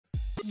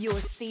Your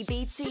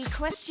CBT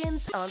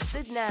questions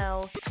answered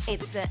now.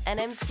 It's the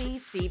NMC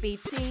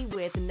CBT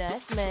with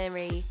Nurse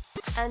Mary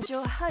and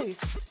your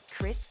host,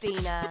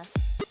 Christina.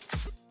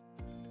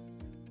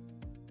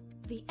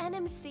 The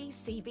NMC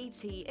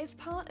CBT is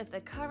part of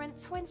the current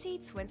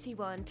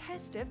 2021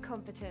 Test of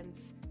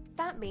Competence.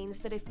 That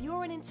means that if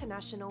you're an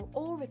international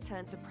or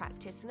return to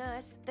practice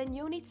nurse, then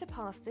you'll need to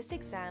pass this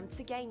exam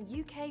to gain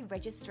UK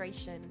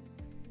registration.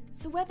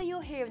 So whether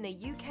you're here in the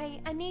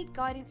UK and need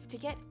guidance to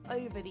get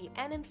over the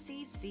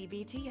NMC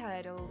CBT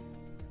hurdle,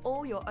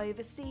 or you're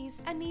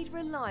overseas and need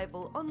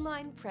reliable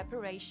online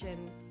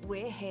preparation,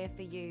 we're here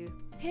for you.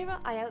 Here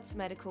at IELTS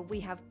Medical, we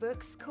have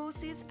books,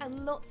 courses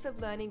and lots of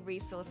learning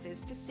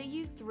resources to see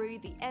you through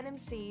the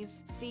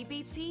NMC's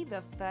CBT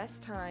the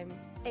first time.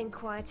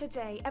 Inquire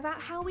today about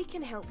how we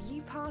can help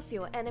you pass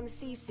your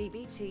NMC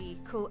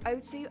CBT. Call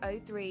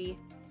 0203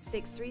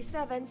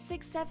 637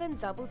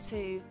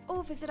 6722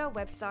 or visit our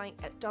website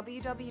at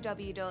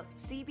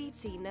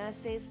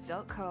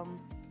www.cbtnurses.com.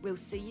 We'll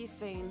see you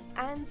soon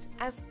and,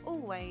 as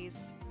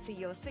always, to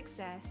your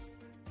success.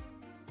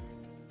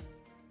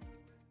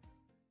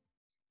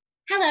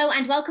 Hello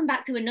and welcome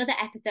back to another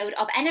episode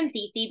of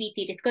NMC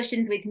CBT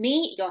Discussions with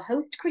me, your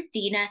host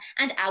Christina,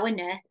 and our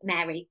nurse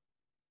Mary.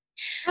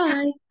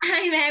 Hi.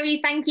 Hi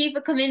Mary, thank you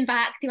for coming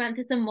back to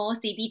answer some more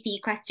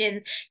CBT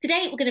questions.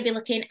 Today we're going to be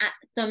looking at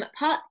some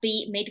Part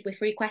B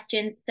midwifery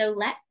questions, so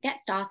let's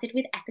get started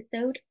with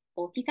episode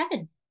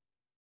 47.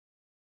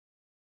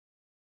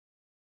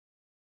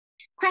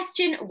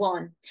 Question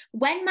 1.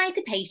 When might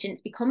a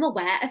patient become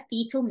aware of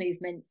fetal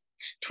movements?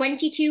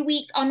 22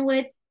 weeks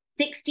onwards,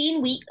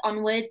 16 weeks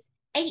onwards,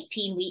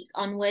 18 weeks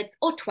onwards,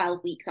 or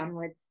 12 weeks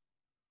onwards?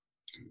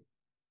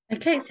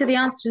 Okay, so the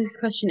answer to this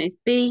question is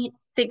B,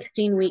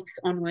 16 weeks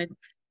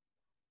onwards.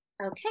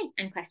 Okay,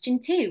 and question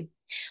 2.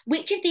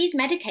 Which of these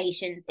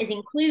medications is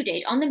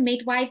included on the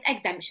Midwives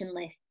exemption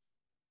lists?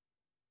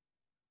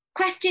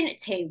 Question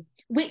 2.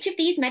 Which of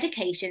these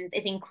medications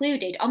is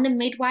included on the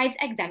Midwives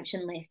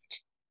exemption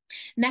list?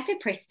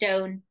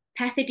 Mifepristone,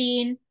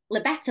 pethidine,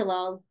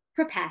 labetalol,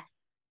 Propess.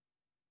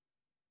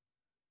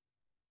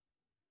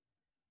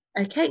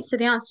 Okay, so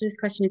the answer to this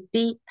question is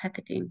B,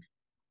 pethidine.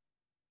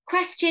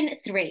 Question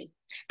 3.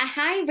 A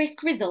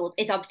high-risk result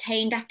is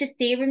obtained after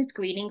serum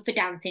screening for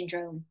Down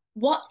syndrome.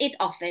 What is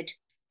offered?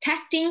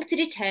 Testing to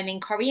determine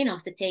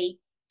chorionicity,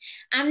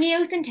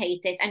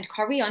 amniocentesis and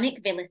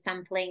chorionic villus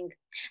sampling,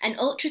 an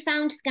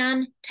ultrasound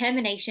scan,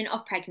 termination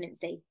of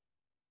pregnancy.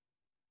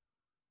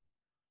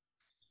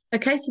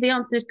 Okay, so the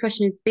answer to this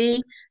question is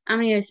B,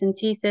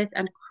 amniocentesis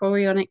and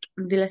chorionic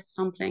villus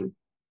sampling.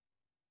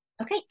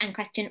 Okay, and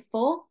question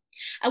 4.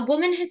 A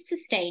woman has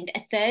sustained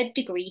a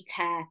third-degree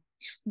tear.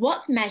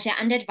 What measure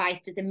and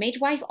advice does a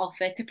midwife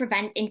offer to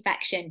prevent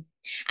infection?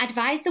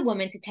 Advise the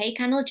woman to take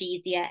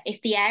analgesia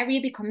if the area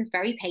becomes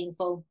very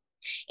painful.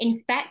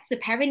 Inspect the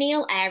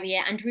perineal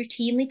area and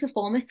routinely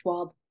perform a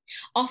swab.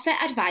 Offer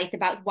advice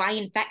about why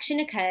infection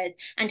occurs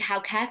and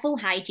how careful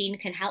hygiene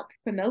can help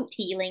promote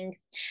healing.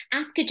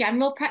 Ask a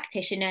general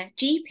practitioner,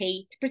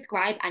 GP, to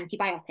prescribe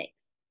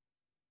antibiotics.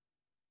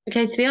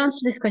 Okay, so the answer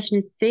to this question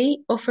is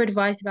C, offer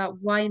advice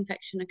about why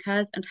infection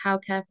occurs and how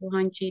careful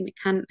hygiene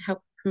can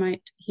help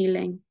promote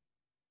healing.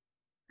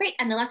 Great,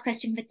 and the last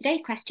question for today,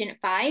 question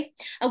 5.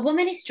 A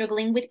woman is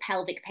struggling with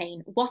pelvic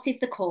pain. What is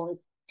the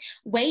cause?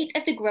 Weight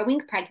of the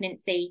growing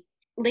pregnancy,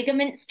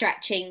 ligament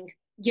stretching,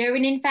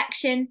 urine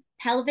infection,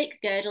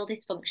 pelvic girdle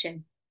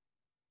dysfunction.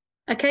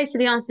 Okay, so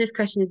the answer to this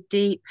question is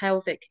D,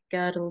 pelvic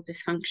girdle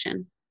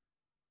dysfunction.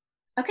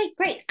 Okay,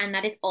 great. And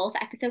that is all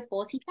for episode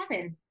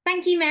 47.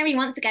 Thank you, Mary,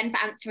 once again for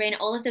answering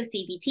all of those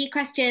CBT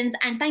questions.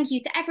 And thank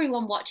you to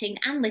everyone watching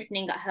and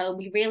listening at home.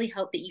 We really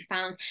hope that you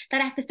found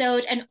that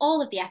episode and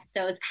all of the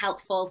episodes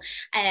helpful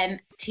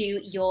to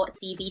your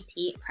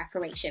CBT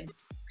preparation.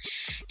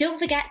 Don't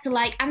forget to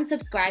like and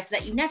subscribe so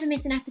that you never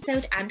miss an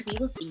episode, and we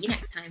will see you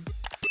next time.